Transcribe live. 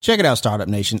Check it out, Startup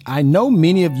Nation. I know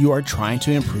many of you are trying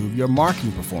to improve your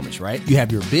marketing performance, right? You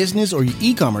have your business or your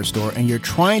e-commerce store and you're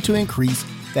trying to increase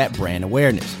that brand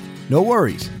awareness. No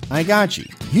worries, I got you.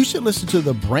 You should listen to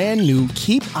the brand new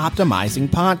Keep Optimizing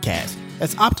podcast.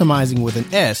 That's optimizing with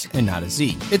an S and not a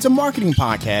Z. It's a marketing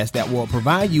podcast that will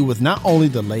provide you with not only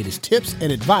the latest tips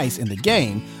and advice in the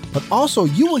game, but also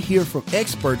you will hear from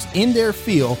experts in their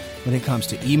field when it comes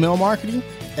to email marketing,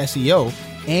 SEO,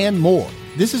 and more.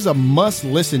 This is a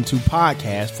must-listen-to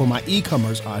podcast for my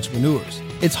e-commerce entrepreneurs.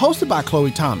 It's hosted by Chloe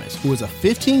Thomas, who is a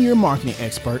 15-year marketing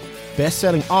expert,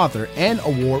 best-selling author, and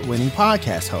award-winning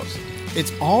podcast host.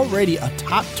 It's already a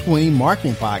top 20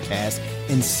 marketing podcast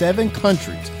in 7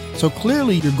 countries. So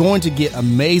clearly, you're going to get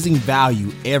amazing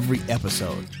value every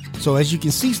episode. So as you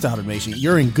can see, Startup Nation,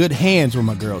 you're in good hands with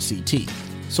my girl CT.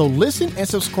 So listen and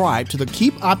subscribe to the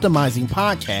Keep Optimizing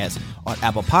podcast on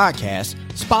Apple Podcasts,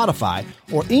 Spotify,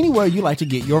 or anywhere you like to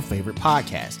get your favorite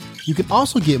podcast. You can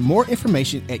also get more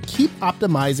information at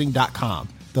keepoptimizing.com.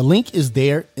 The link is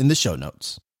there in the show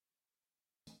notes.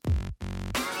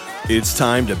 It's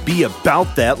time to be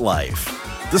about that life,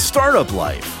 the startup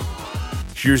life.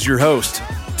 Here's your host,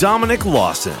 Dominic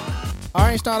Lawson. All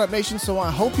right, Startup Nation, so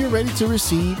I hope you're ready to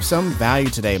receive some value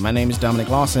today. My name is Dominic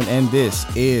Lawson, and this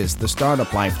is The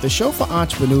Startup Life, the show for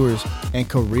entrepreneurs and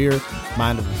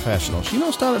career-minded professionals. You know,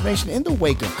 Startup Nation, in the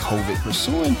wake of COVID,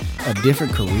 pursuing a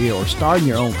different career or starting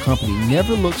your own company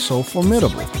never looked so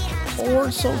formidable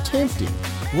or so tempting.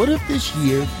 What if this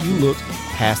year you looked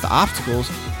past the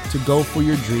obstacles to go for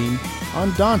your dream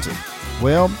undaunted?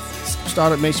 Well,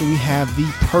 Startup Nation, we have the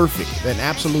perfect, an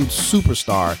absolute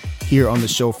superstar here on the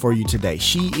show for you today.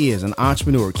 She is an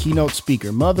entrepreneur, keynote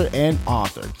speaker, mother, and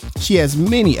author. She has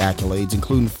many accolades,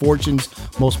 including Fortune's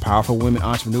Most Powerful Women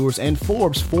Entrepreneurs and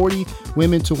Forbes 40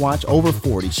 Women to Watch Over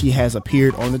 40. She has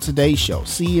appeared on The Today Show,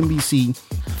 CNBC,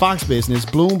 Fox Business,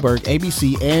 Bloomberg,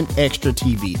 ABC, and Extra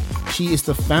TV. She is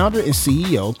the founder and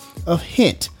CEO of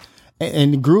Hint,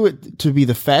 and grew it to be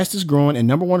the fastest growing and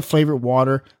number one flavored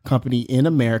water company in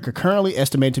America, currently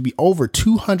estimated to be over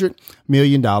 $200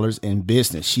 million in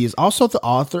business. She is also the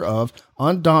author of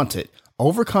Undaunted,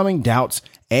 Overcoming Doubts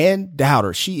and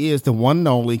Doubters. She is the one and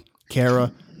only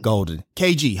Kara Goldin.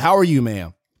 KG, how are you,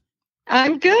 ma'am?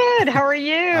 I'm good. How are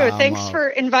you? Thanks for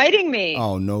inviting me.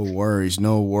 Oh, no worries.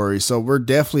 No worries. So we're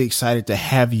definitely excited to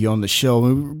have you on the show.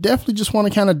 We definitely just want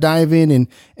to kind of dive in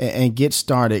and get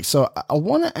started. So I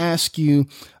want to ask you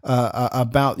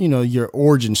about, your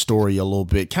origin story a little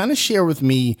bit. Kind of share with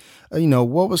me,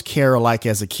 what was Kara like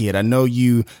as a kid? I know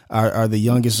you are the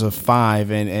youngest of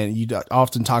 5 and you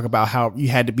often talk about how you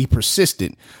had to be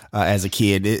persistent as a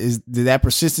kid. Did that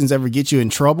persistence ever get you in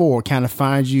trouble or kind of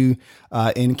find you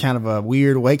in kind of a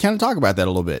weird way? Kind of talk about that a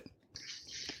little bit.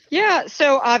 Yeah.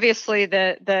 So obviously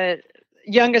the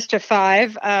youngest of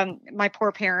 5, my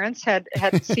poor parents had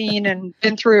seen and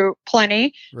been through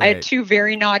plenty. Right. I had 2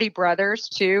 very naughty brothers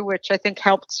too, which I think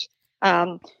helped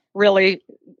really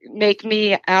make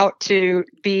me out to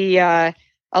be a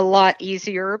lot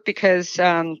easier because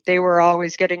they were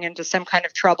always getting into some kind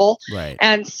of trouble. Right.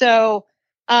 And so,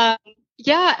 I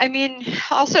mean,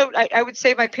 also, I would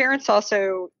say my parents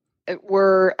also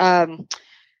were a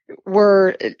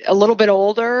little bit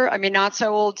older. I mean, not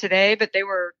so old today, but they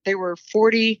were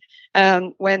 40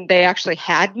 when they actually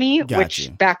had me,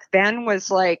 which back then was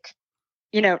like,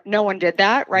 no one did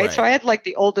that, right? So I had like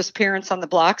the oldest parents on the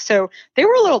block. So they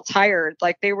were a little tired.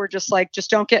 Like they were just like, just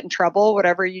don't get in trouble,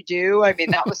 whatever you do. I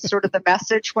mean, that was sort of the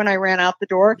message when I ran out the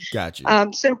door.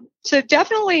 Gotcha. So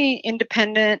definitely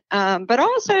independent, but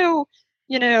also,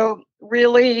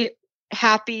 really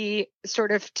happy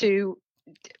sort of to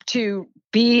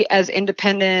be as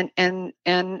independent and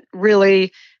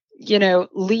really,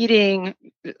 leading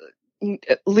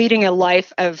a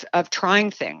life of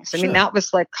trying things. I mean, that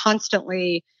was like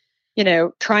constantly,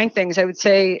 trying things. I would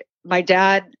say my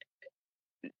dad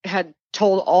had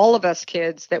told all of us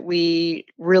kids that we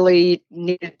really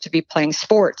needed to be playing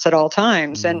sports at all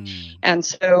times. And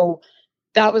so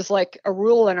that was like a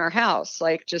rule in our house,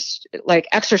 like just like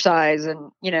exercise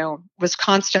and, was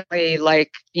constantly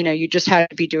like, you just had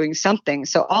to be doing something.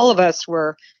 So all of us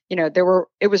were,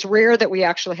 it was rare that we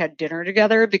actually had dinner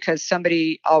together because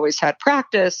somebody always had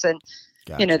practice and,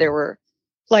 there were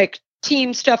like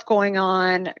team stuff going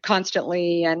on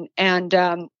constantly.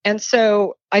 And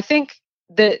so I think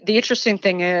the interesting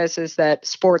thing is that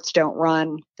sports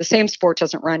the same sport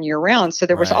doesn't run year round. So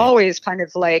there was always kind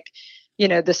of like,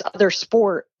 this other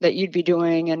sport that you'd be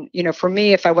doing. And, for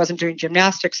me, if I wasn't doing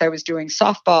gymnastics, I was doing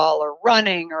softball or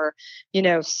running or,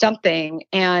 something.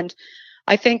 And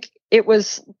I think it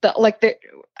was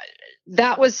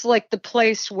that was like the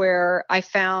place where I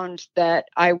found that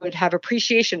I would have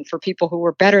appreciation for people who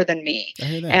were better than me. I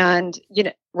hear that. And,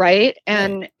 right.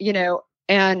 And, Right.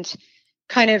 And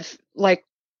kind of like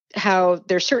how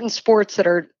there's certain sports that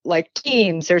are like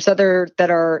teams, there's other that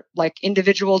are like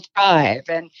individual drive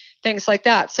and things like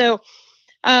that. So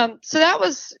that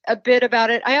was a bit about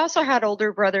it. I also had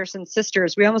older brothers and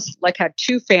sisters. We almost like had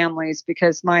two families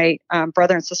because my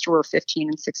brother and sister were 15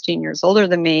 and 16 years older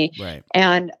than me. Right.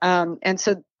 And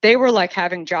so they were like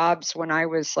having jobs when I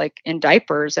was like in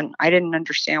diapers, and I didn't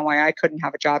understand why I couldn't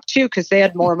have a job too, because they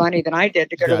had more money than I did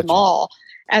to go to the mall.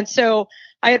 And so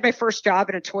I had my first job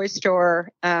in a toy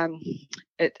store. I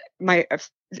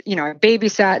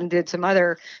babysat and did some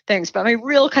other things, but my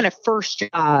real kind of first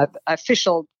job,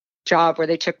 official job where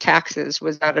they took taxes,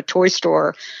 was at a toy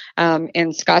store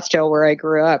in Scottsdale where I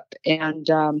grew up. And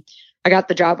I got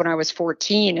the job when I was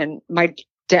 14, and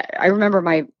I remember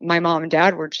my mom and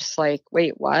dad were just like,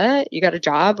 wait, what? You got a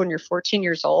job when you're 14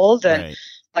 years old? And Right.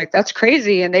 like, that's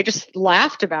crazy. And they just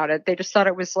laughed about it. They just thought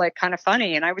it was like kind of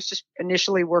funny. And I was just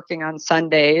initially working on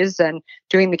Sundays and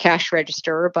doing the cash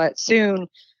register. But soon,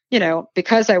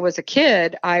 because I was a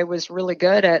kid, I was really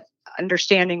good at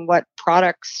understanding what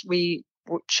products we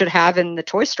should have in the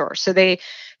toy store. So they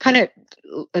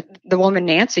the woman,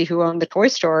 Nancy, who owned the toy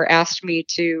store, asked me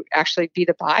to actually be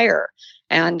the buyer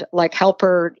and like help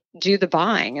her do the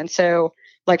buying. And so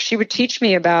like she would teach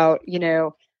me about,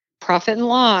 profit and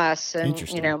loss and,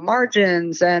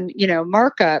 margins and,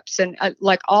 markups and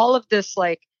like all of this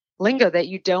like lingo that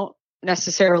you don't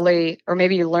necessarily, or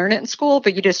maybe you learn it in school,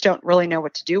 but you just don't really know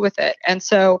what to do with it. And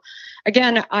so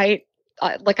again, I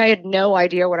had no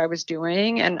idea what I was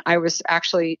doing, and I was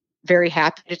actually very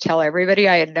happy to tell everybody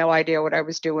I had no idea what I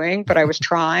was doing, but I was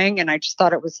trying, and I just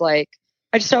thought it was like,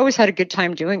 I just always had a good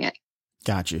time doing it.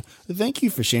 Got you. Thank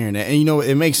you for sharing that. And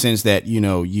it makes sense that you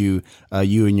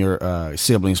and your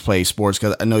siblings play sports,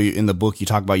 because I know in the book you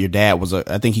talk about your dad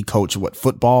I think he coached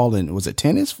football, and was it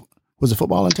tennis? Was it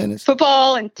football and tennis?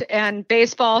 Football and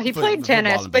baseball. He played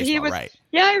tennis, but he was right.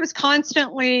 Yeah, he was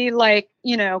constantly like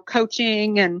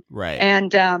coaching and right.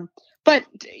 And but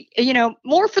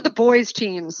more for the boys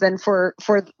teams than for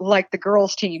like the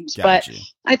girls teams. Got but you.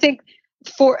 I think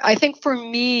for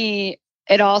me,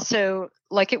 it also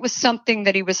like it was something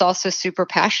that he was also super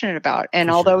passionate about, and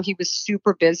For although sure. he was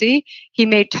super busy, he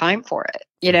made time for it.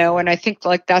 Sure. And I think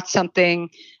like that's something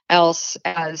else,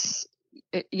 as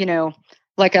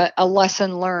like a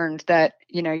lesson learned, that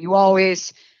you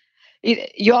always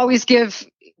give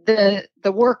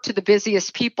the work to the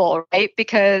busiest people, right?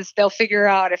 Because they'll figure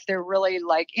out, if they're really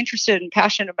like interested and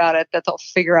passionate about it, that they'll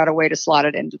figure out a way to slot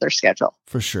it into their schedule.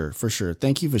 For sure.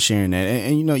 Thank you for sharing that.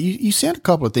 And you said a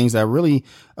couple of things that really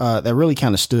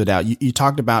kind of stood out. You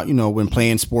talked about, when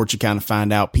playing sports, you kind of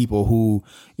find out people who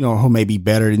may be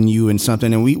better than you in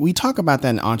something. And we talk about that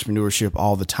in entrepreneurship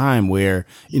all the time, where,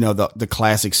 the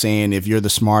classic saying, if you're the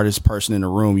smartest person in the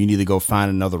room, you need to go find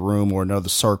another room or another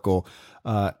circle.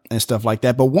 And stuff like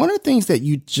that. But one of the things that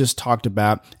you just talked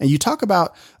about, and you talk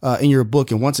about in your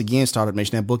book, and once again, Startup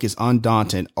Nation, that book is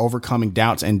Undaunted, Overcoming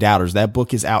Doubts and Doubters. That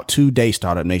book is out today,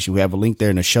 Startup Nation. We have a link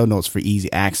there in the show notes for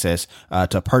easy access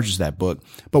to purchase that book.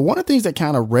 But one of the things that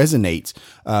kind of resonates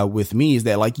with me is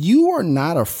that, like, you are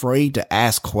not afraid to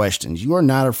ask questions. You are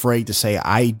not afraid to say,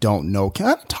 I don't know. Can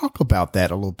I talk about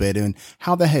that a little bit and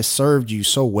how that has served you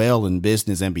so well in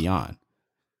business and beyond?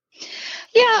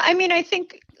 Yeah, I mean, I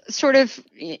think sort of,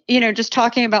 just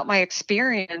talking about my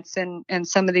experience and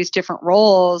some of these different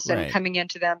roles and Right. coming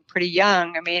into them pretty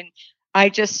young. I mean, I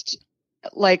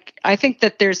think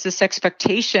that there's this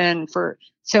expectation for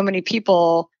so many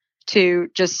people to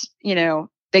just,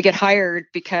 they get hired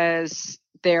because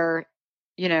they're,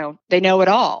 they know it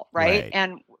all. Right.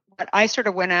 And but I sort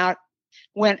of went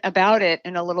about it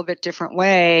in a little bit different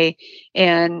way,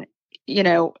 and,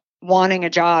 wanting a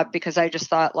job because I just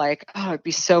thought like, oh, it'd be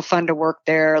so fun to work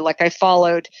there. Like I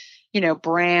followed,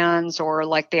 brands or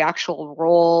like the actual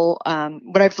role.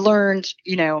 What I've learned,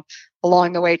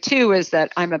 along the way too, is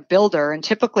that I'm a builder. And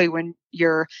typically when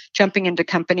you're jumping into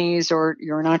companies or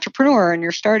you're an entrepreneur and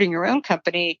you're starting your own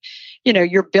company,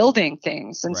 you're building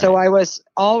things. And so I was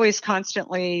always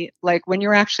constantly like, when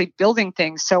you're actually building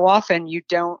things, so often you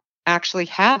don't actually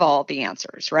have all the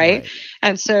answers. Right.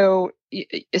 And so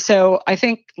I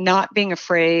think not being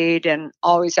afraid and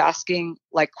always asking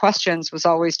like questions was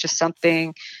always just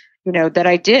something, that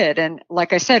I did. And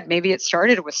like I said, maybe it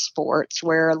started with sports,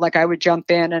 where like I would jump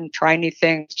in and try new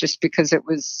things just because it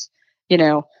was,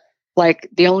 like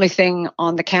the only thing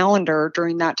on the calendar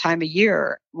during that time of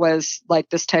year was like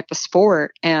this type of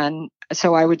sport. And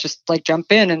so I would just like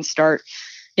jump in and start,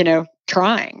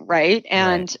 trying, right?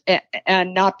 And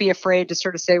not be afraid to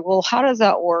sort of say, well, how does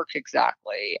that work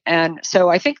exactly? And so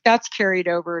I think that's carried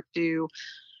over to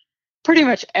pretty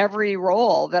much every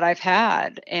role that I've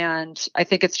had. And I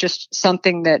think it's just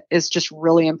something that is just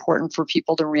really important for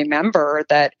people to remember,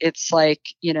 that it's like,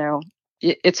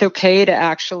 it's okay to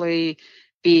actually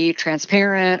be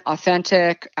transparent,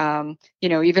 authentic.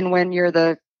 Even when you're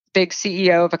the big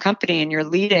CEO of a company and you're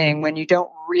leading, when you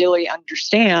don't really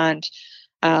understand,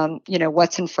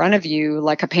 what's in front of you,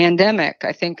 like a pandemic,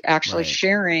 I think actually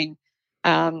sharing,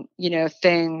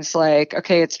 things like,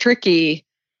 okay, it's tricky,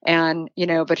 and,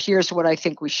 but here's what I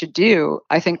think we should do.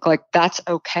 I think like that's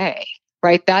okay,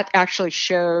 right? That actually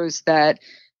shows that,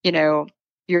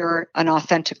 you're an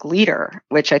authentic leader,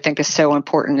 which I think is so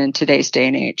important in today's day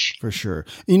and age. For sure.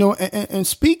 And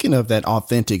speaking of that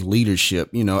authentic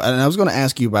leadership, and I was going to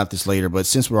ask you about this later, but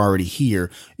since we're already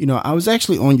here, I was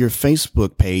actually on your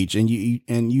Facebook page, and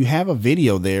you have a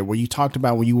video there where you talked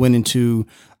about when you went into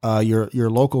your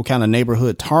local kind of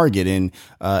neighborhood Target,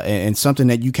 and something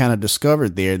that you kind of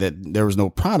discovered there, that there was no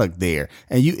product there,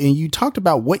 and you talked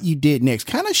about what you did next.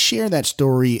 Kind of share that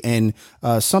story and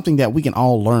something that we can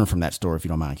all learn from that story, if you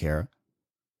don't mind, Kara.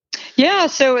 Yeah.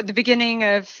 So at the beginning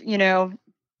of,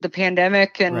 the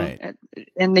pandemic, and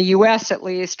in the US at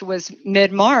least, was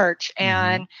mid-March,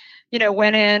 and,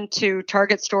 went into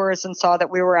Target stores and saw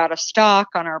that we were out of stock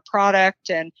on our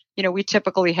product. And, we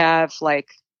typically have like,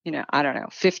 I don't know,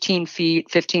 16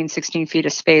 feet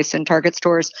of space in Target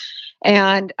stores.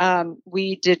 And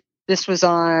this was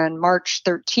on March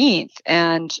 13th.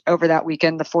 And over that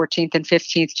weekend, the 14th and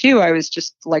 15th too, I was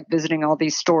just like visiting all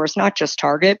these stores, not just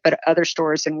Target, but other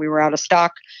stores. And we were out of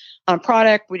stock on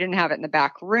product. We didn't have it in the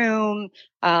back room,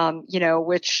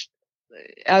 which,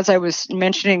 as I was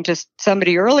mentioning to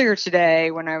somebody earlier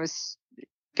today when I was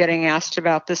getting asked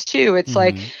about this too, it's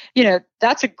like,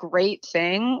 that's a great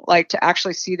thing, like to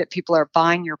actually see that people are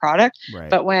buying your product. Right.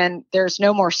 But when there's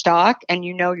no more stock and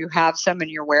you have some in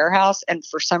your warehouse and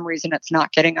for some reason it's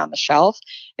not getting on the shelf,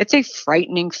 it's a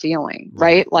frightening feeling,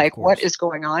 right? Like, what is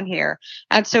going on here?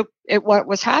 And so what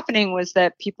was happening was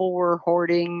that people were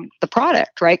hoarding the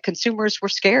product, right? Consumers were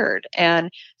scared.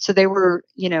 And so they were,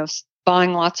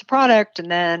 buying lots of product. And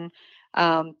then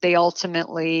they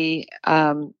ultimately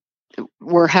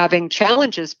were having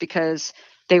challenges because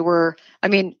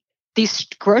these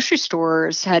grocery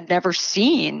stores had never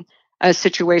seen a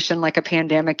situation like a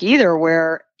pandemic either,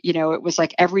 where, it was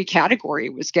like every category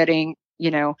was getting,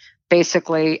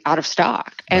 basically out of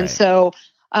stock. And so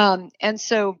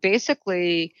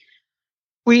basically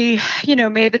we,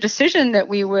 made the decision that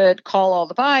we would call all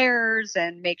the buyers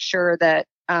and make sure that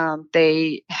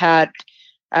they had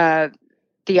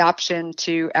the option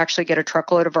to actually get a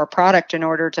truckload of our product in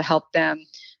order to help them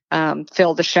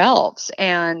fill the shelves.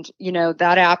 And,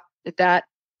 that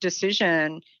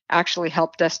decision actually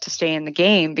helped us to stay in the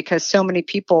game, because so many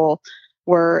people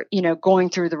were, going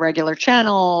through the regular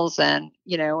channels, and,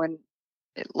 and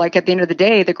like at the end of the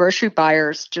day, the grocery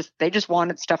buyers just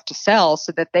wanted stuff to sell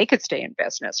so that they could stay in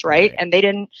business. Right. And they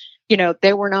didn't,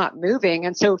 they were not moving.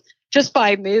 And so just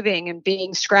by moving and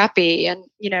being scrappy and,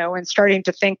 and starting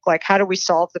to think like, how do we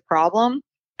solve the problem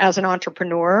as an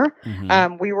entrepreneur?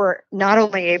 We were not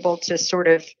only able to sort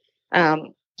of,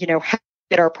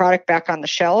 get our product back on the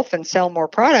shelf and sell more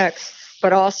products,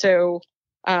 but also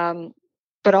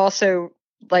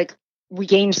like we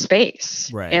gained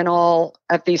space in all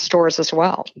of these stores as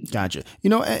well. Gotcha.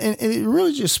 And it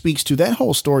really just speaks to that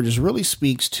whole story, just really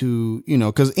speaks to,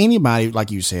 because anybody,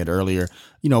 like you said earlier,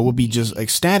 will be just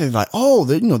ecstatic, like, oh,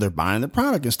 they're buying the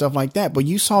product and stuff like that. But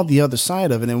you saw the other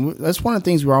side of it. And that's one of the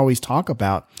things we always talk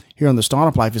about here on the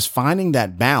Startup Life, is finding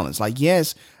that balance. Like,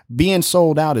 yes, being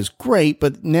sold out is great,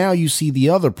 but now you see the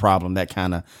other problem that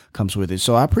kind of comes with it.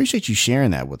 So I appreciate you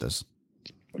sharing that with us.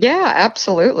 Yeah,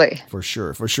 absolutely. For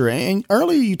sure. And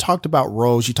earlier you talked about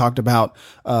roles. You talked about,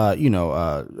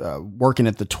 working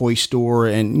at the toy store,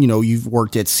 and, you've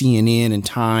worked at CNN and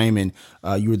Time, and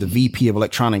you were the VP of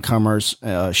electronic commerce,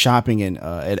 shopping and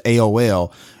at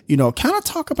AOL. Kind of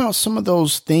talk about some of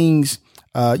those things.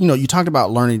 You talked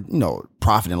about learning,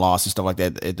 profit and loss and stuff like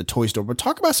that at the toy store, but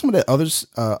talk about some of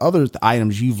the other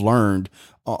items you've learned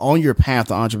on your path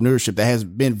to entrepreneurship that has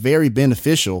been very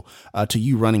beneficial to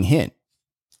you running Hint.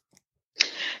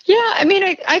 Yeah,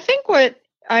 I think what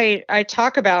I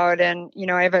talk about, and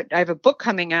I have a book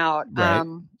coming out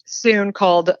soon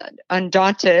called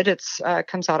Undaunted. It's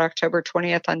comes out October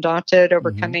 20th. Undaunted: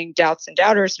 Overcoming Doubts and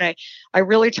Doubters, and I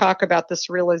really talk about this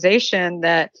realization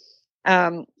that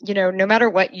no matter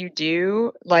what you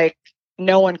do, like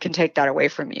no one can take that away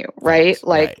from you, right?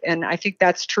 And I think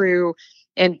that's true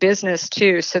in business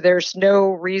too. So there's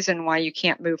no reason why you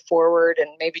can't move forward and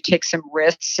maybe take some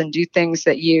risks and do things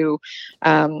that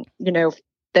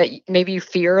that maybe you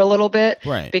fear a little bit,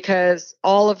 right? Because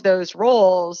all of those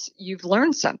roles, you've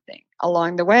learned something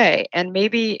along the way. And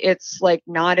maybe it's like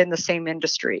not in the same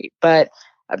industry, but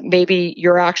maybe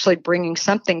you're actually bringing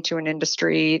something to an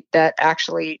industry that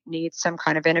actually needs some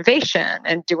kind of innovation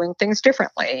and doing things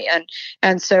differently.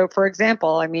 And so, for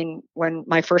example, I mean, when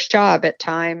my first job at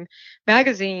Time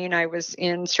Magazine, I was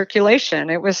in circulation.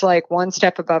 It was like one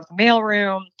step above the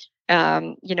mailroom.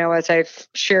 As I've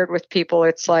shared with people,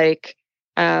 it's like,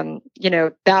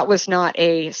 that was not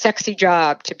a sexy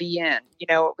job to be in.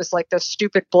 It was like those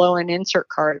stupid blow-in insert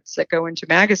cards that go into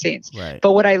magazines. Right.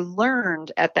 But what I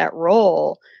learned at that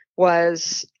role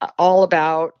was all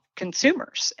about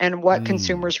consumers and what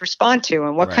consumers respond to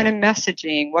and what kind of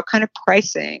messaging, what kind of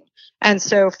pricing. And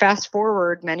so fast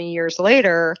forward many years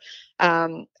later,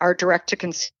 our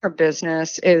direct-to-consumer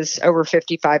business is over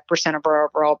 55% of our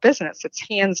overall business. It's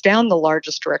hands down the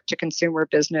largest direct-to-consumer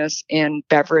business in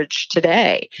beverage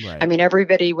today. Right. I mean,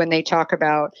 everybody, when they talk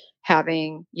about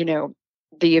having,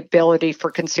 the ability for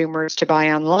consumers to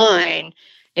buy online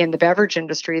in the beverage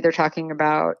industry, they're talking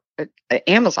about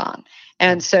Amazon.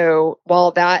 And so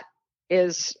while that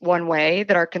is one way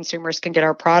that our consumers can get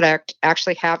our product,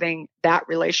 actually having that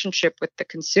relationship with the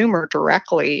consumer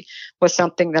directly was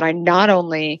something that I not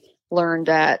only learned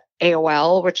at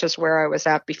AOL, which is where I was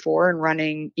at before and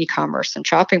running e-commerce and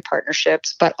shopping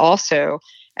partnerships, but also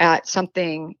at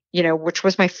something, which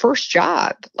was my first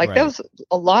job. Like that was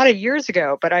a lot of years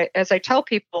ago. But as I tell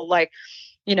people, like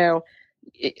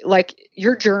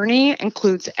your journey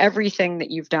includes everything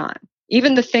that you've done.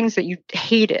 Even the things that you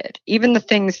hated, even the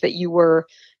things that you were,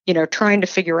 trying to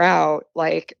figure out,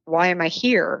 like, why am I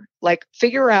here? Like,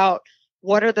 figure out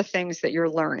what are the things that you're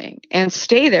learning and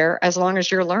stay there as long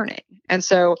as you're learning. And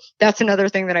so that's another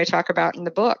thing that I talk about in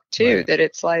the book too, that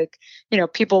it's like,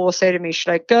 people will say to me,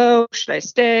 should I go? Should I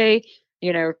stay?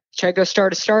 Should I go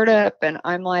start a startup? And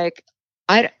I'm like,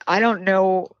 I don't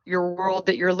know your world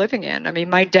that you're living in. I mean,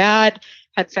 my dad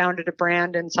had founded a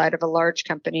brand inside of a large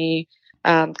company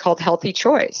called Healthy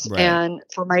Choice. Right. And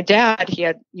for my dad, he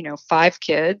had, 5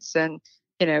 kids and,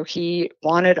 he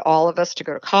wanted all of us to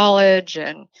go to college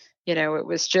and, it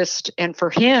was just, and for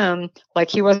him, like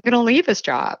he wasn't going to leave his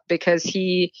job because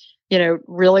he,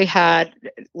 really had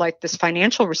like this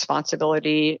financial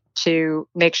responsibility to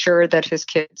make sure that his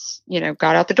kids,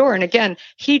 got out the door. And again,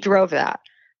 he drove that.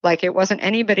 Like it wasn't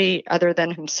anybody other than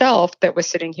himself that was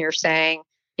sitting here saying,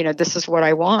 this is what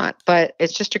I want. But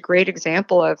it's just a great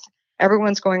example of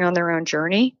everyone's going on their own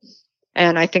journey.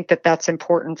 And I think that that's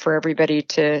important for everybody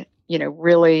to,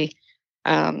 really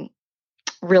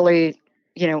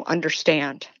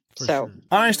understand. Sure.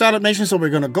 All right, Startup Nation. So we're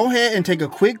going to go ahead and take a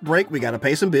quick break. We got to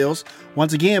pay some bills.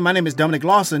 Once again, my name is Dominic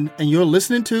Lawson, and you're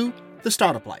listening to The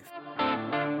Startup Life.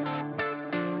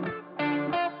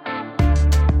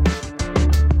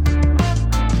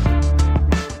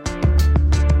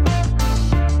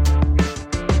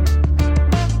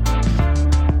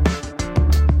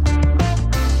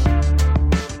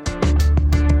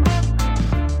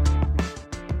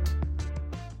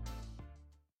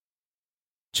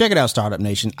 Check it out, Startup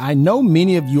Nation. I know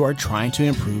many of you are trying to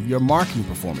improve your marketing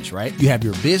performance, right? You have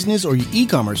your business or your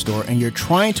e-commerce store and you're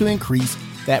trying to increase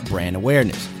that brand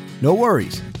awareness. No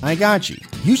worries, I got you.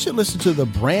 You should listen to the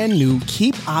brand new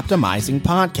Keep Optimizing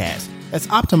podcast. That's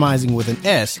optimizing with an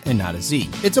S and not a Z.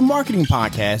 It's a marketing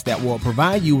podcast that will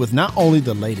provide you with not only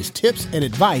the latest tips and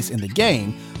advice in the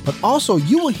game, but also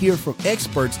you will hear from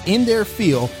experts in their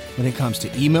field when it comes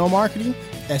to email marketing,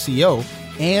 SEO,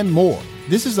 and more.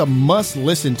 This is a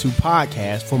must-listen-to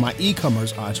podcast for my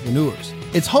e-commerce entrepreneurs.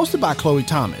 It's hosted by Chloe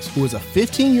Thomas, who is a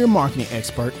 15-year marketing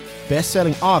expert,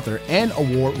 best-selling author, and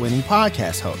award-winning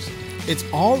podcast host. It's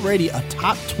already a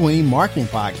top 20 marketing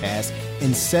podcast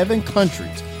in 7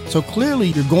 countries, so clearly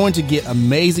you're going to get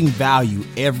amazing value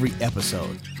every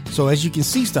episode. So as you can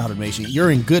see, Startup Nation,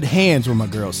 you're in good hands with my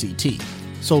girl CT.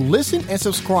 So listen and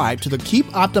subscribe to the Keep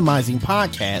Optimizing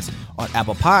podcast on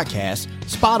Apple Podcasts,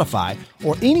 Spotify,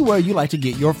 or anywhere you like to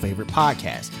get your favorite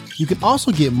podcast. You can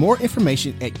also get more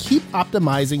information at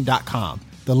keepoptimizing.com.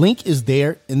 The link is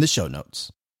there in the show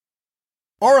notes.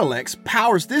 Oralex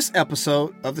powers this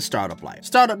episode of The Startup Life.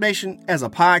 Startup Nation, as a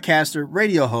podcaster,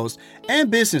 radio host,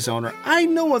 and business owner, I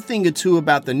know a thing or two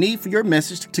about the need for your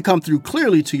message to come through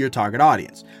clearly to your target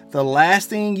audience. The last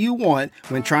thing you want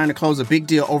when trying to close a big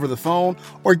deal over the phone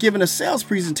or giving a sales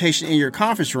presentation in your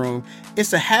conference room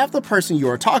is to have the person you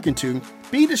are talking to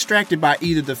be distracted by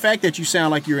either the fact that you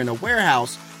sound like you're in a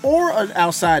warehouse or an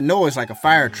outside noise like a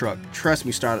fire truck. Trust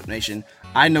me, Startup Nation,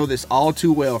 I know this all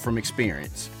too well from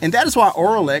experience. And that is why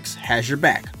Auralex has your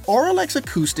back. Auralex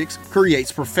Acoustics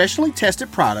creates professionally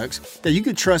tested products that you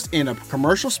can trust in a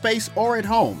commercial space or at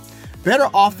home. Better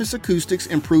office acoustics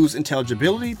improves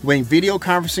intelligibility when video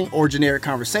conferencing or generic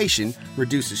conversation,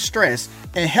 reduces stress,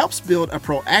 and helps build a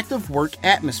proactive work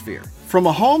atmosphere. From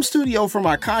a home studio for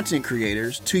my content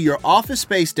creators to your office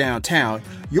space downtown,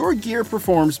 your gear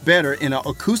performs better in an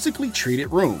acoustically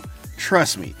treated room.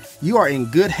 Trust me, you are in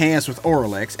good hands with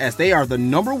Auralex, as they are the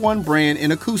 #1 brand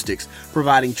in acoustics,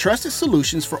 providing trusted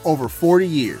solutions for over 40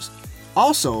 years.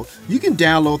 Also, you can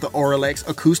download the Auralex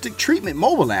Acoustic Treatment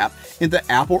mobile app in the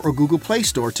Apple or Google Play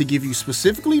Store to give you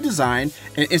specifically designed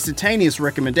and instantaneous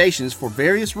recommendations for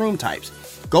various room types.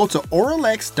 Go to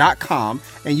Auralex.com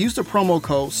and use the promo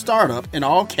code STARTUP in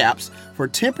all caps for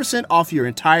 10% off your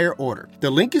entire order.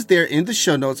 The link is there in the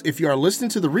show notes if you are listening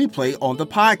to the replay on the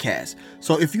podcast.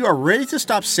 So if you are ready to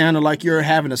stop sounding like you're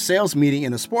having a sales meeting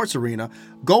in a sports arena,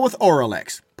 go with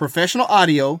Auralex. Professional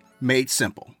audio made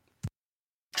simple.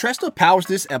 Tresta powers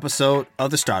this episode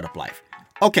of The Startup Life.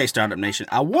 Okay, Startup Nation,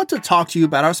 I want to talk to you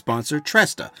about our sponsor,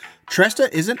 Tresta. Tresta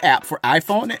is an app for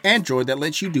iPhone and Android that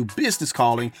lets you do business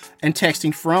calling and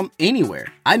texting from anywhere.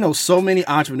 I know so many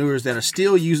entrepreneurs that are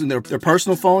still using their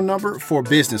personal phone number for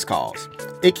business calls.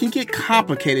 It can get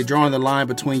complicated drawing the line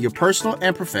between your personal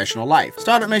and professional life.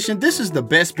 Startup Nation, this is the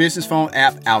best business phone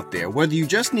app out there. Whether you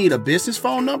just need a business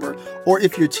phone number or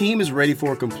if your team is ready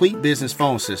for a complete business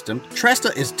phone system,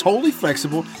 Tresta is totally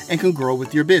flexible and can grow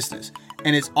with your business.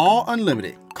 And it's all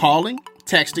unlimited calling,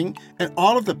 texting, and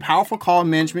all of the powerful call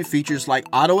management features like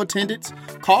auto attendance,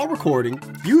 call recording,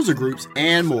 user groups,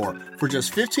 and more for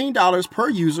just $15 per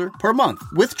user per month.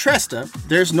 With Tresta,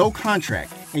 there's no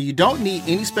contract, and you don't need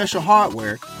any special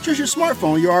hardware, just your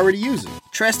smartphone you're already using.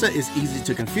 Tresta is easy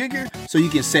to configure, so you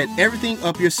can set everything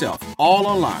up yourself, all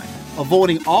online,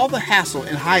 avoiding all the hassle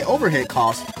and high overhead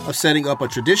costs of setting up a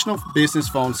traditional business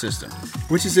phone system,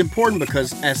 which is important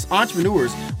because as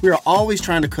entrepreneurs, we are always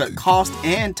trying to cut cost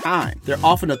and time. They're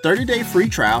offering a 30-day free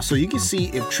trial so you can see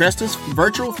if Tresta's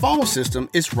virtual phone system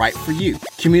is right for you.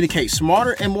 Communicate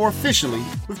smarter and more efficiently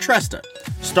with Tresta.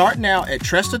 Start now at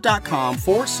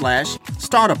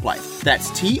Tresta.com/startuplife.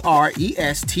 That's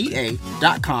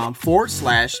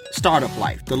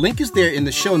TRESTA.com/startuplife. The link is there in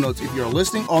the show notes if you're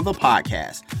listening on the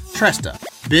podcast. Tresta,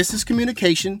 business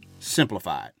communication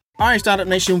simplified. All right, Startup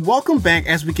Nation, welcome back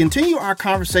as we continue our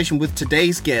conversation with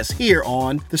today's guest here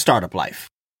on The Startup Life.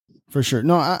 For sure.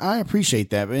 No, I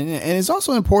appreciate that. And it's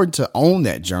also important to own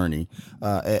that journey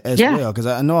as well, because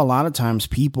I know a lot of times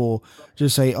people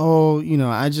just say, oh,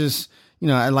 I just,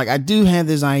 I do have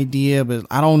this idea, but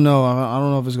I don't know. I don't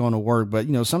know if it's going to work. But,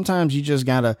 sometimes you just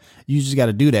gotta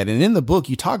do that. And in the book,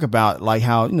 you talk about like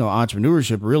how,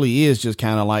 entrepreneurship really is just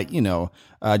kind of like,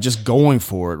 just going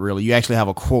for it, really. You actually have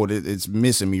a quote. It's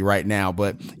missing me right now,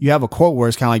 but you have a quote where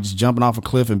it's kind of like just jumping off a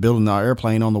cliff and building an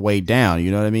airplane on the way down.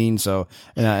 You know what I mean? So,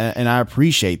 and I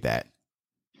appreciate that.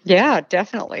 Yeah,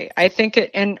 definitely. I think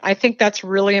that's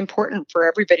really important for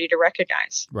everybody to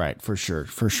recognize. Right. For sure.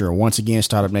 Once again,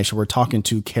 Startup Nation, we're talking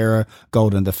to Kara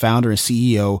Goldin, the founder and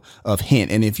CEO of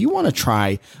Hint. And if you want to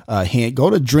try Hint,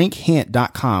 go to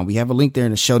drinkhint.com. We have a link there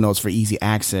in the show notes for easy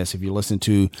access if you listen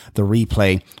to the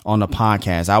replay on the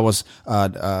podcast. I was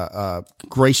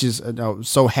gracious,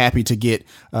 so happy to get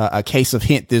a case of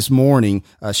Hint this morning.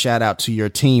 Shout out to your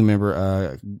team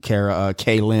member, Kara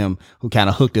K. Lim, who kind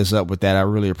of hooked us up with that. I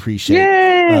really appreciate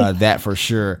that for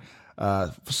sure.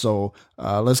 So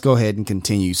let's go ahead and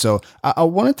continue. So I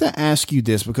wanted to ask you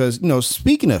this because,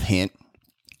 speaking of Hint,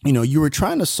 you were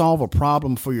trying to solve a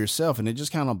problem for yourself and it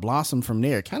just kind of blossomed from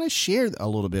there. Kind of share a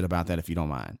little bit about that if you don't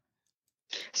mind.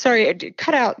 Sorry, I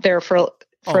cut out there for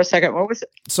a second. What was it?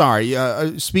 Sorry.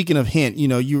 Speaking of Hint, you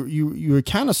were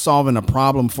kind of solving a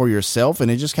problem for yourself,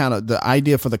 and it just kind of, the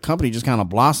idea for the company just kind of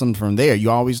blossomed from there. You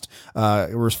always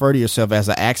refer to yourself as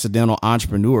an accidental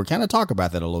entrepreneur. Kind of talk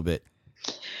about that a little bit.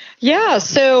 Yeah.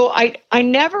 So I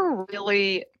never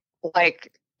really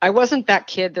I wasn't that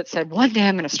kid that said, one day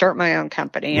I'm going to start my own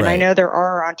company. And right. I know there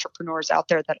are entrepreneurs out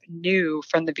there that knew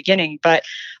from the beginning, but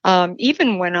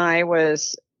even when I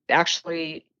was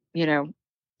actually,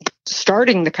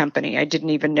 starting the company, I didn't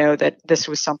even know that this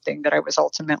was something that I was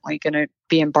ultimately going to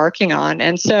be embarking on.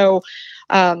 And so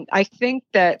I think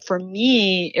that for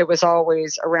me, it was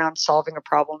always around solving a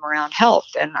problem around health.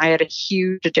 And I had a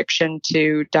huge addiction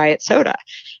to diet soda.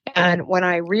 And when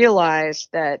I realized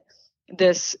that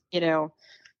this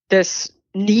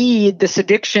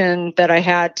addiction that I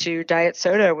had to diet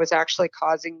soda was actually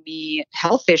causing me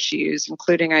health issues,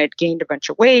 including I had gained a bunch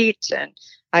of weight and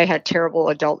I had terrible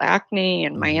adult acne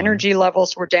and my energy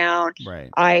levels were down. Right.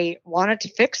 I wanted to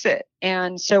fix it.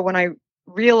 And so when I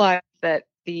realized that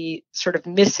the sort of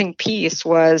missing piece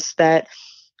was that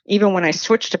even when I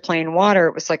switched to plain water,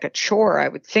 it was like a chore. I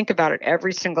would think about it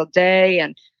every single day.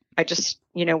 And I just,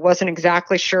 wasn't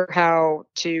exactly sure how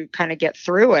to kind of get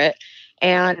through it.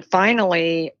 And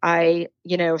finally, I,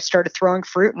 started throwing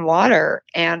fruit in water.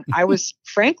 And I was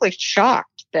frankly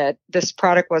shocked that this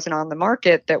product wasn't on the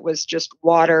market that was just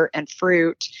water and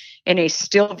fruit in a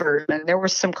still version. There were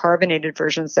some carbonated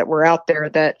versions that were out there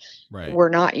that were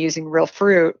not using real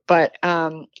fruit. But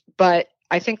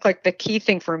I think like the key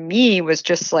thing for me was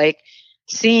just like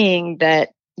seeing that,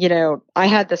 I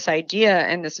had this idea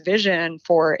and this vision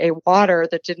for a water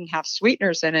that didn't have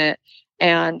sweeteners in it.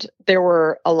 And there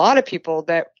were a lot of people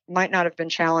that might not have been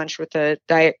challenged with a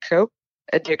Diet Coke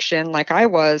addiction like I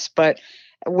was, but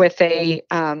with a,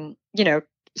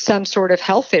 some sort of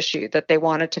health issue that they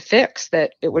wanted to fix,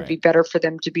 that it would be better for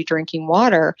them to be drinking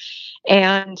water.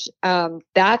 And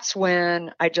that's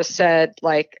when I just said,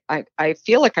 like, I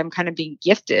feel like I'm kind of being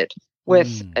gifted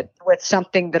with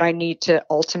something that I need to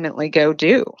ultimately go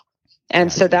do. And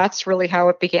so that's really how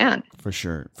it began. For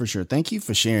sure. Thank you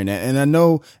for sharing that. And I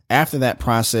know after that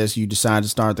process, you decided to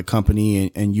start the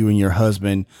company and you and your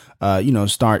husband,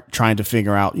 start trying to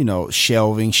figure out,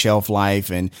 shelving, shelf life.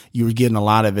 And you were getting a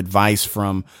lot of advice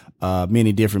from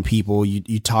many different people.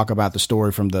 You talk about the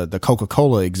story from the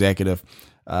Coca-Cola executive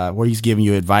where he's giving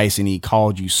you advice and he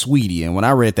called you sweetie. And when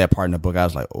I read that part in the book, I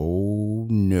was like, oh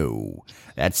no,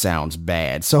 that sounds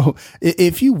bad. So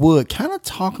if you would kind of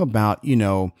talk about,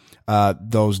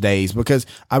 those days, because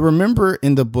I remember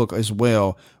in the book as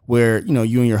well, where,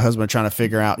 you and your husband are trying to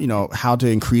figure out, how to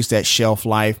increase that shelf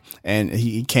life. And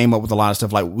he came up with a lot of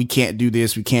stuff like, we can't do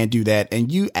this, we can't do that. And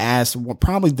you asked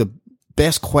probably the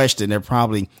best question that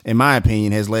probably, in my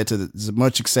opinion, has led to as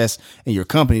much success in your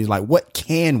company is like, what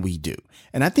can we do?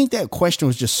 And I think that question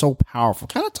was just so powerful.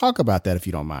 Kind of talk about that if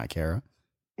you don't mind, Kara.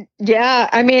 Yeah.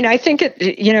 I mean, I think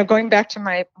going back to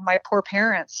my poor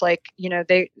parents, like,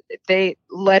 they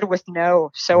led with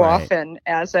no so often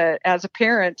as a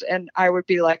parent. And I would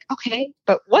be like, okay,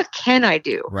 but what can I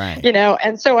do? Right.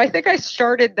 And so I think I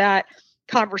started that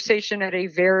conversation at a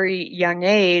very young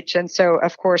age. And so,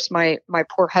 of course, my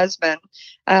poor husband,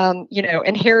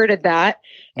 inherited that.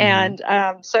 And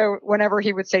so whenever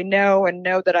he would say no and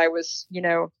know that I was,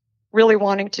 really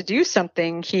wanting to do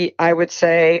something, I would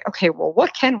say, okay, well,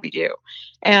 what can we do?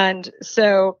 And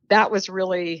so that was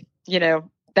really,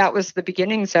 that was the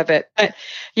beginnings of it. But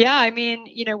yeah, I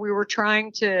mean, we were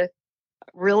trying to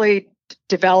really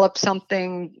develop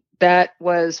something that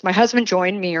was, my husband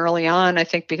joined me early on, I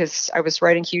think, because I was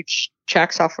writing huge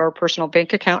checks off our personal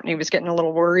bank account and he was getting a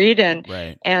little worried.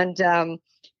 And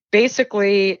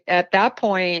basically at that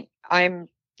point, I'm,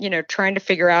 trying to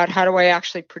figure out how do I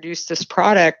actually produce this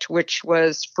product, which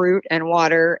was fruit and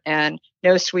water and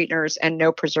no sweeteners and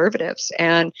no preservatives.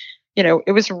 And,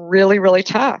 it was really, really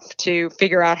tough to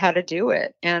figure out how to do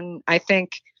it. And I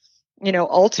think,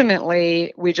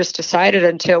 ultimately we just decided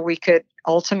until we could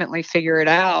ultimately figure it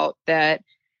out that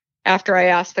after I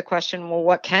asked the question, well,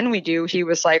 what can we do? He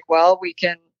was like, well, we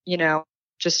can,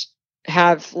 just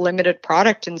have limited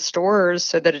product in stores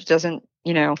so that it doesn't,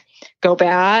 go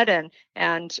bad.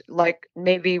 And like,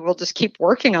 maybe we'll just keep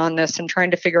working on this and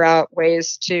trying to figure out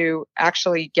ways to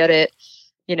actually get it,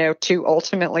 to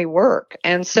ultimately work.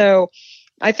 And so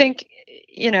I think,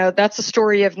 that's a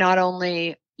story of not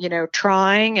only,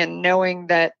 trying and knowing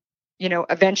that,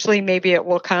 eventually maybe it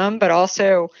will come, but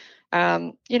also,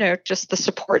 just the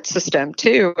support system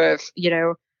too of,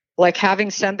 like having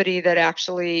somebody that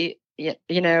actually,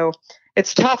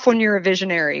 it's tough when you're a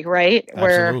visionary, right?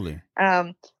 Absolutely.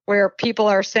 Where people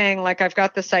are saying like, I've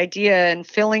got this idea and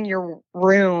filling your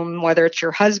room, whether it's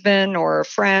your husband or a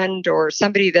friend or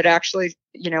somebody that actually,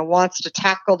 wants to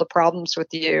tackle the problems with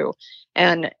you.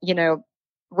 And,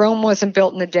 Rome wasn't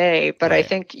built in a day, but I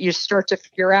think you start to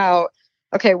figure out,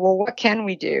 okay, well, what can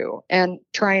we do? And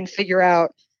try and figure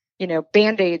out,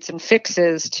 Band-Aids and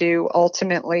fixes to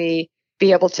ultimately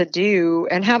be able to do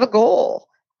and have a goal.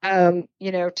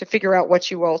 To figure out what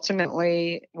you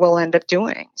ultimately will end up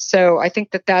doing. So I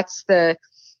think that's the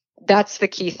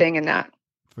key thing in that.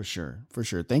 For sure.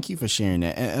 Thank you for sharing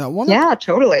that. And I want to, yeah,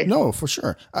 totally. No, for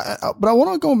sure. But I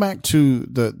want to go back to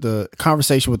the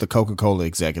conversation with the Coca-Cola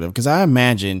executive, because I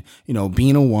imagine,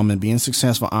 being a woman, being a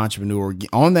successful entrepreneur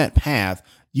on that path,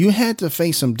 you had to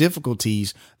face some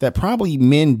difficulties that probably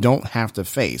men don't have to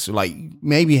face, like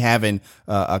maybe having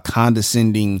a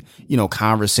condescending,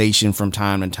 conversation from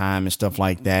time to time and stuff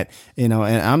like that, and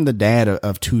I'm the dad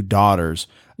of two daughters,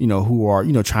 who are,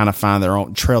 trying to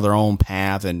find trail their own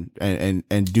path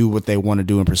and do what they want to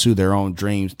do and pursue their own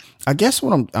dreams. I guess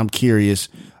what I'm curious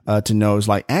to know is,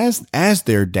 like, as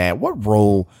their dad, what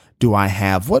role do I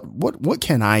have? What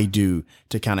can I do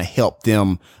to kind of help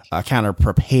them kind of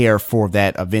prepare for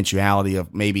that eventuality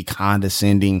of maybe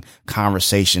condescending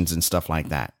conversations and stuff like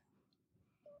that?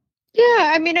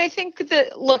 Yeah, I mean, I think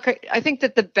that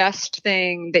the best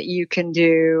thing that you can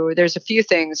do, there's a few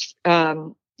things.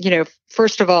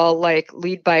 First of all, like,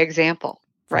 lead by example,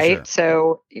 right?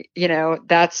 Sure.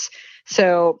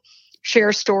 So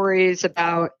share stories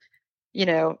about,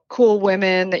 cool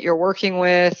women that you're working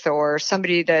with, or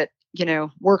somebody that,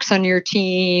 works on your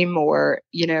team, or,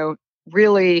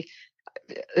 really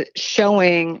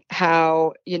showing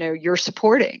how, you're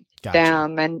supporting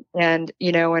them and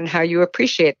how you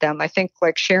appreciate them. I think,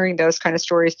 like, sharing those kind of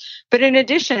stories. But in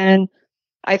addition,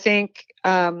 I think,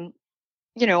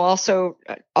 also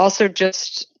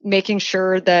just making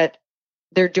sure that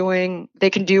they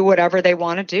can do whatever they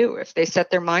want to do if they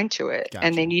set their mind to it.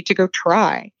 And they need to go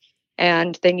try,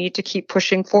 and they need to keep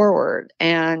pushing forward.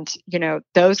 And,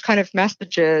 those kind of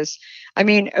messages. I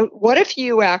mean, what if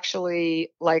you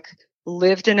actually, like,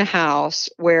 lived in a house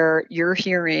where you're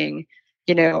hearing,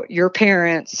 your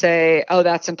parents say, "Oh,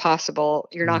 that's impossible.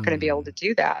 You're not going to be able to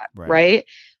do that." Right?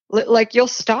 Like, you'll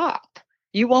stop.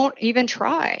 You won't even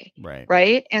try.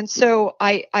 Right. And so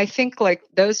I think, like,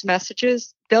 those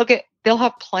messages, they'll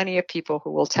have plenty of people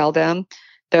who will tell them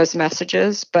those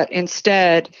messages, but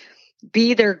instead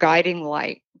be their guiding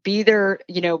light, be their,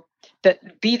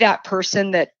 be that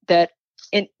person that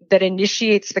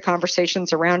initiates the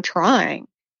conversations around trying.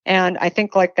 And I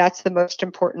think, like, that's the most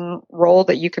important role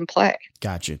that you can play.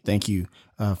 Gotcha. Thank you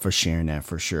for sharing that,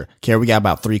 for sure. Carrie, we got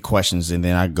about 3 questions, and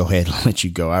then I go ahead and let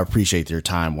you go. I appreciate your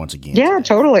time once again. Yeah, today.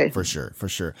 Totally. For sure.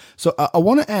 So I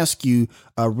want to ask you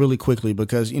really quickly,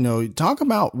 because, talk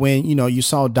about when, you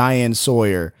saw Diane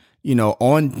Sawyer,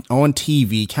 on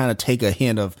TV, kind of take a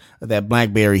hint of that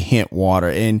blackberry hint water,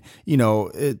 and,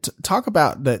 talk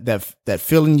about that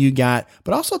feeling you got,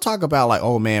 but also talk about, like,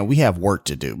 oh man, we have work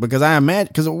to do. Because I imagine,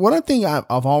 because one thing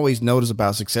I've always noticed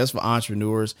about successful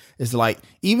entrepreneurs is, like,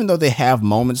 even though they have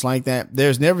moments like that,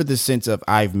 there's never this sense of,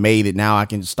 I've made it, now I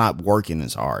can stop working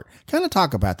as hard. Kind of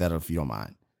talk about that, if you don't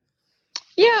mind.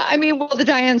 Yeah, I mean, well, the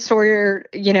Diane Sawyer,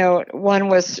 one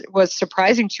was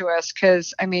surprising to us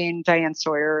because, I mean, Diane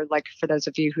Sawyer, like, for those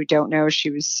of you who don't know,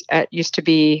 she used to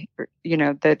be,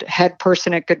 the head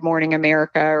person at Good Morning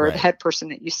America, or the head person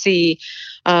that you see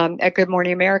at Good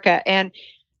Morning America. And,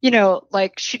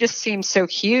 like, she just seems so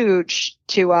huge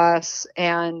to us.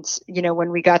 And, when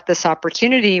we got this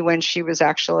opportunity, when she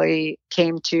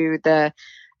came to the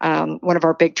one of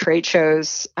our big trade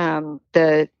shows,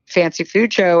 the Fancy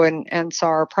Food Show, and saw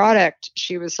our product,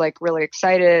 she was, like, really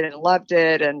excited and loved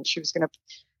it. And she was going to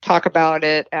talk about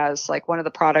it as, like, one of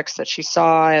the products that she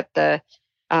saw at the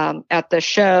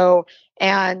show.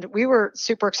 And we were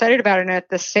super excited about it. And at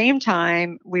the same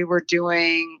time, we were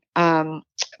doing,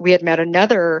 we had met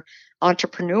another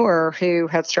entrepreneur who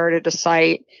had started a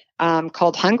site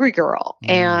called Hungry Girl.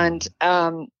 And,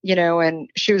 and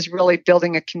she was really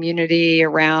building a community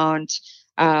around,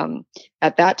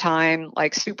 at that time,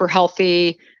 like, super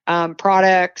healthy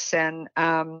products, and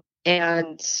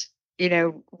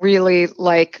really,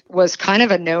 like, was kind of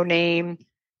a no-name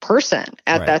person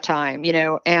at that time,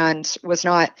 and was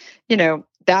not,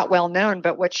 that well known.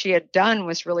 But what she had done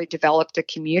was really developed a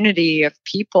community of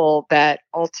people that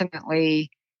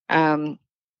ultimately,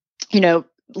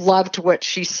 loved what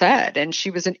she said. And she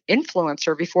was an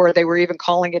influencer before they were even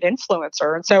calling it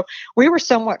influencer. And so we were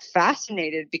somewhat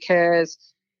fascinated, because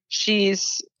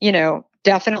she's,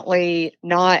 definitely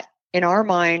not, in our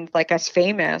mind, like, as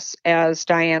famous as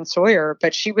Diane Sawyer,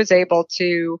 but she was able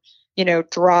to,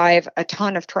 drive a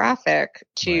ton of traffic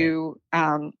to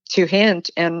Hint,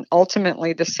 and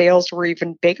ultimately the sales were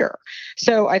even bigger.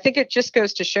 So I think it just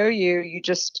goes to show you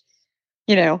just,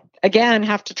 again,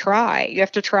 have to try. You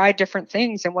have to try different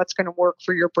things, and what's going to work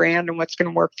for your brand and what's going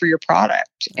to work for your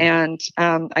product. And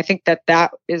I think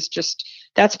that is just,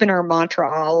 that's been our mantra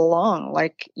all along.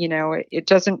 Like, you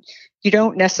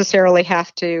don't necessarily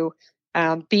have to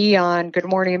be on Good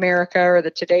Morning America or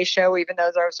the Today Show, even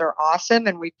though those are awesome.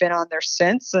 And we've been on there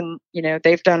since, and,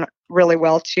 they've done really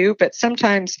well too. But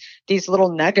sometimes these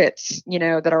little nuggets,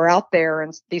 that are out there,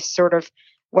 and these sort of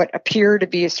what appear to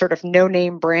be sort of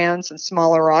no-name brands and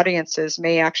smaller audiences,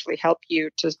 may actually help you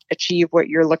to achieve what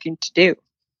you're looking to do.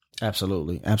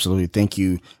 Absolutely. Thank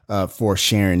you for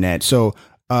sharing that. So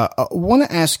I want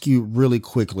to ask you really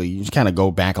quickly, you just kind of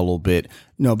go back a little bit,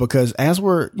 because as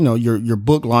we're, your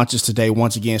book launches today,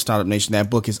 once again, Startup Nation, that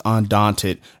book is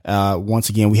Undaunted. Once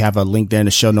again, we have a link there in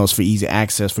the show notes for easy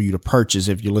access for you to purchase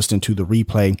if you're listening to the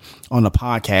replay on the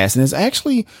podcast. And it's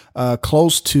actually,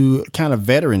 close to kind of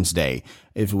Veterans Day,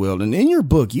 if you will. And in your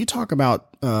book, you talk about,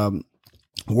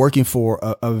 working for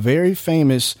a very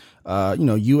famous,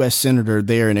 U.S. senator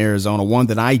there in Arizona, one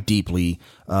that I deeply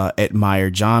admire,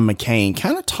 John McCain.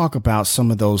 Kind of talk about some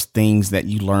of those things that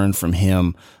you learned from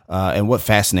him and what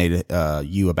fascinated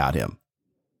you about him.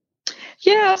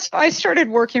 Yeah, so I started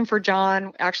working for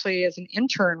John actually as an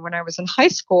intern when I was in high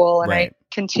school, and Right. I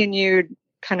continued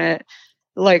kind of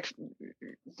like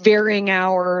varying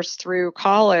hours through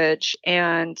college.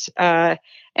 And the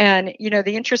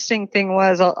interesting thing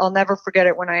was, I'll never forget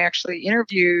it when I actually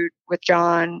interviewed with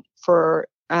John for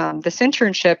this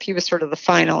internship. He was sort of the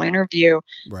final interview.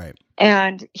 Right.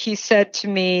 And he said to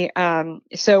me,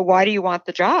 so why do you want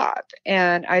the job?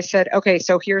 And I said, okay,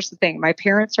 so here's the thing. My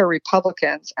parents are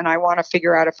Republicans, and I want to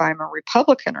figure out if I'm a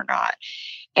Republican or not.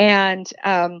 And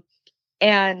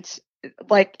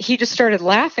like, he just started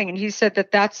laughing, and he said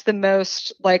that that's the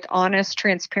most like honest,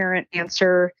 transparent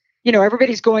answer.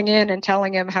 Everybody's going in and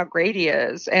telling him how great he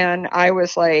is. And I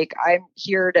was like, I'm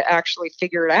here to actually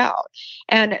figure it out.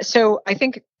 And so I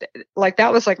think like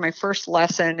that was like my first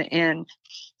lesson in,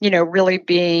 really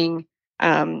being,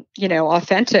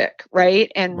 authentic,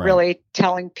 right? And Right. really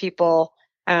telling people,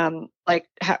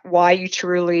 why you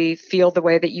truly feel the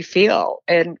way that you feel.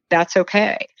 And that's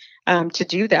okay, to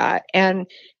do that. And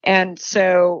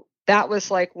so that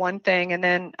was like one thing. And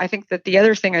then I think that the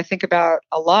other thing I think about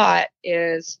a lot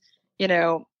is,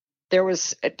 there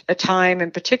was a time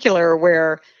in particular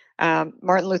where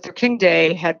Martin Luther King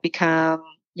Day had become,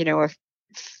 a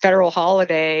federal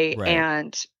holiday, Right.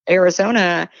 and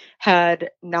Arizona had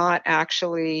not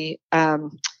actually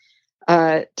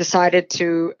decided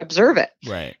to observe it.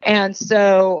 Right. And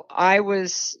so I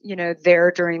was,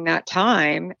 there during that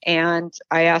time, and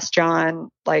I asked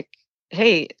John, like,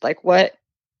 hey, like what's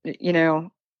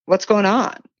going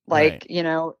on? Like,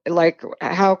 Right.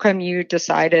 how come you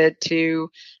decided to,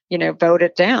 vote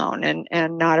it down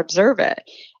and not observe it?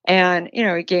 And,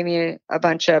 he gave me a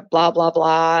bunch of blah, blah,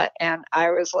 blah. And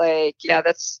I was like, yeah,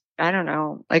 I don't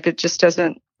know, like, it just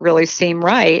doesn't really seem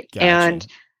right. Gotcha.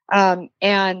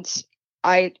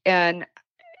 And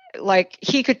like,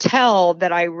 he could tell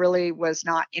that I really was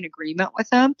not in agreement with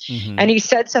him. Mm-hmm. And he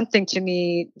said something to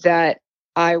me that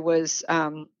I was,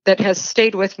 that has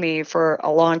stayed with me for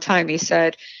a long time. He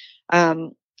said,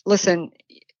 listen,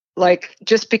 like,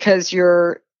 just because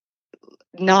you're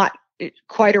not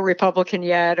quite a Republican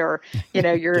yet, or,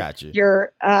 Gotcha.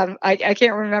 I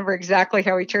can't remember exactly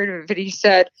how he turned it, but he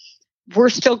said, we're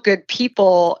still good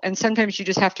people. And sometimes you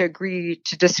just have to agree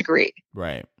to disagree.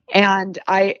 Right. And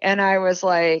I was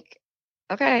like,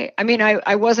 okay. I mean,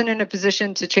 I wasn't in a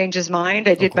position to change his mind.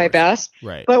 I did my best.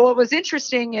 Right. But what was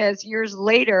interesting is years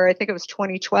later, I think it was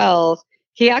 2012,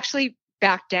 he actually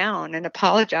backed down and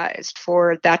apologized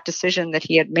for that decision that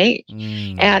he had made.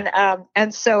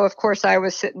 And so, of course, I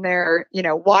was sitting there,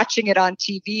 watching it on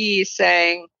TV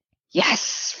saying,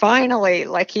 yes, finally,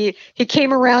 like he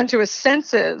came around to his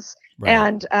senses.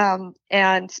 Right.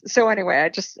 And so anyway,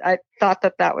 I thought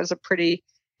that was a pretty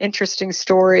interesting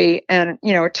story. And,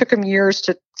 it took him years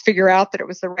to figure out that it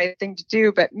was the right thing to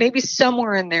do, but maybe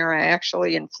somewhere in there, I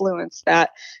actually influenced that,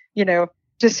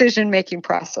 decision-making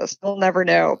process. We'll never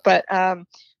know. But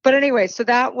anyway, so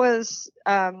that was,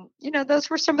 those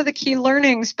were some of the key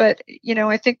learnings, but,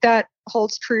 I think that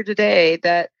holds true today,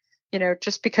 that,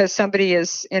 just because somebody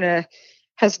has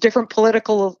different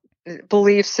political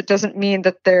beliefs, it doesn't mean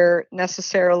that they're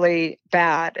necessarily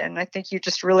bad. And I think you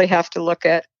just really have to look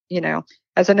at,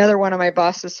 as another one of my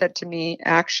bosses said to me,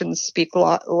 actions speak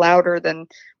louder than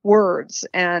words.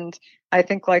 And I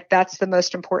think like that's the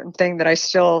most important thing that I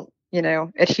still,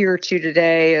 adhere to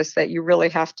today, is that you really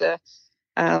have to,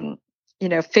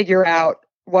 figure out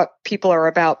what people are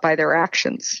about by their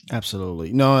actions.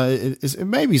 Absolutely. No, it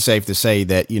may be safe to say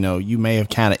that, you may have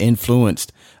kind of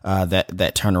influenced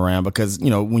that turnaround, because,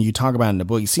 when you talk about it in the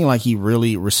book, it seemed like he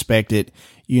really respected,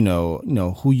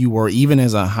 who you were, even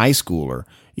as a high schooler,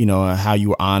 how you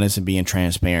were honest and being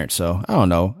transparent. So I don't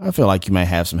know. I feel like you might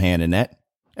have some hand in that.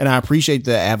 And I appreciate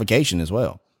the avocation as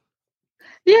well.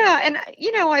 Yeah. And,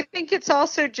 I think it's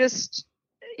also just,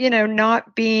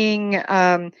 not being,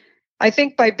 I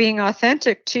think by being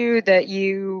authentic too, that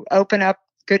you open up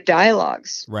good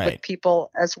dialogues Right. with people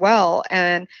as well.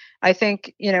 And I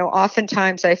think,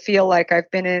 oftentimes I feel like I've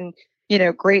been in,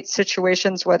 great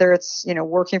situations, whether it's,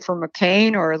 working for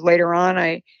McCain, or later on,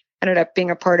 I ended up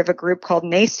being a part of a group called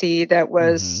NACI that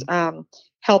was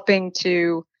helping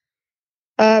to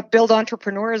build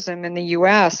entrepreneurism in the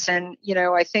U.S. And,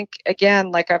 I think,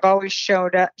 again, like I've always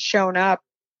shown up,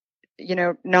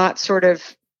 not sort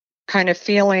of kind of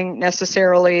feeling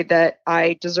necessarily that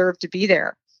I deserve to be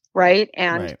there. Right.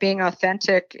 And being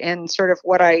authentic in sort of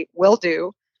what I will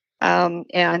do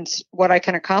and what I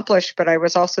can accomplish. But I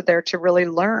was also there to really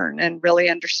learn and really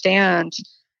understand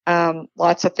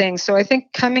lots of things. So I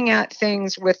think coming at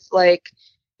things with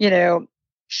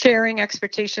sharing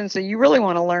expectations that you really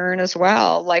want to learn as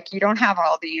well, like you don't have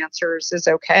all the answers, is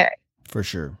okay. For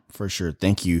sure.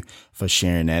 Thank you for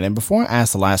sharing that. And before I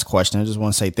ask the last question, I just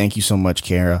want to say thank you so much,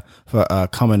 Kara, for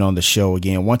coming on the show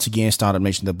again. Once again, Startup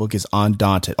Nation, the book is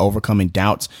Undaunted, Overcoming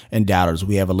Doubts and Doubters.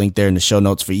 We have a link there in the show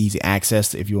notes for easy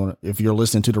access if you're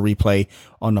listening to the replay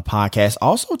on the podcast.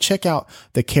 Also, check out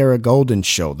the Kara Goldin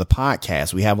Show, the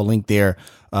podcast. We have a link there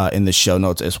in the show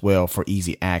notes as well for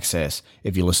easy access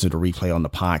if you listen to the replay on the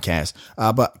podcast.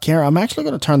 But Kara, I'm actually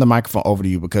going to turn the microphone over to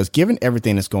you because given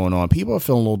everything that's going on, people are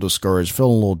feeling a little discouraged,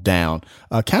 feeling a little down.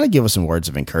 Kind of give us some words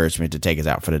of encouragement to take us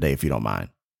out for the day, if you don't mind.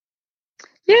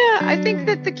 Yeah, I think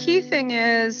that the key thing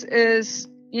is,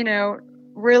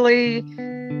 really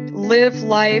live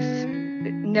life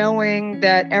knowing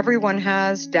that everyone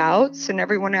has doubts and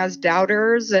everyone has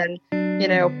doubters and,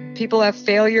 people have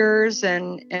failures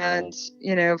and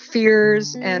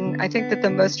fears. And I think that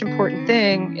the most important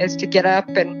thing is to get up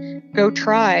and go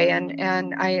try.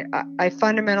 And I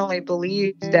fundamentally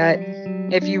believe that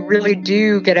if you really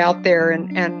do get out there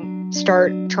and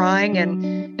start trying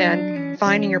and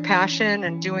finding your passion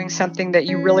and doing something that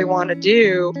you really want to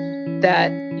do,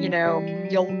 that,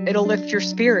 it'll lift your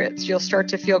spirits. You'll start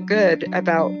to feel good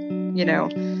about,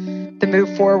 the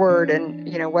move forward. And,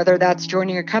 whether that's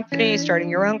joining a company, starting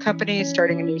your own company,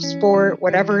 starting a new sport,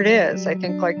 whatever it is, I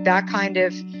think like that kind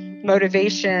of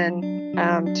motivation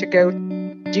to go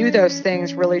do those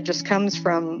things really just comes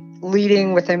from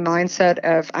leading with a mindset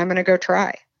of, I'm going to go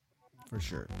try. For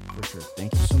sure.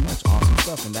 Thank you so much. Awesome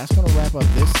stuff. And that's going to wrap up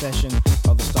this session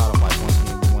of the Startup Life. Once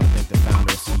again, we want to thank the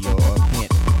founder and CEO of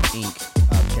Hint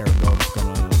Inc., Kara Goldin, for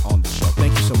coming on the show.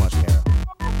 Thank you so much, Kara.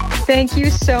 Thank you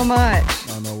so much.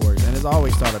 No worries. And as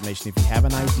always, Startup Nation, if you have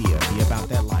an idea, be about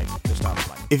that life, the Startup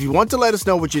Life. If you want to let us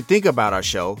know what you think about our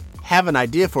show, have an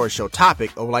idea for a show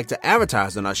topic, or would like to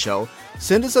advertise on our show,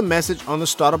 send us a message on the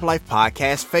Startup Life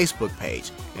Podcast Facebook page.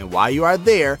 And while you are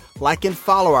there, like and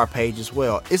follow our page as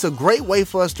well. It's a great way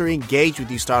for us to engage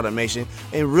with you, Startup Nation,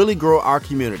 and really grow our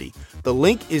community. The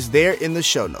link is there in the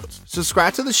show notes.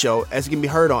 Subscribe to the show as it can be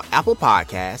heard on Apple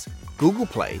Podcasts, Google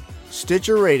Play,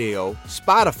 Stitcher Radio,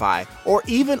 Spotify, or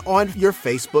even on your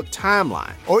Facebook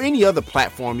timeline or any other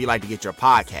platform you like to get your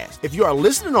podcast. If you are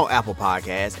listening on Apple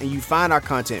Podcasts and you find our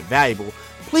content valuable,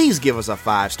 please give us a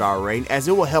 5-star rating as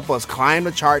it will help us climb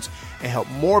the charts and help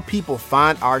more people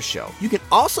find our show. You can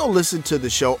also listen to the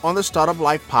show on the Startup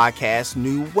Life Podcast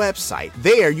new website.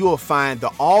 There you will find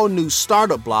the all-new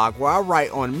startup blog where I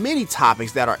write on many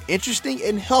topics that are interesting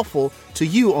and helpful to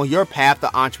you on your path to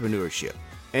entrepreneurship.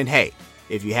 And hey,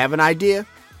 if you have an idea,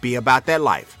 be about that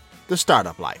life, the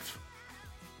Startup Life.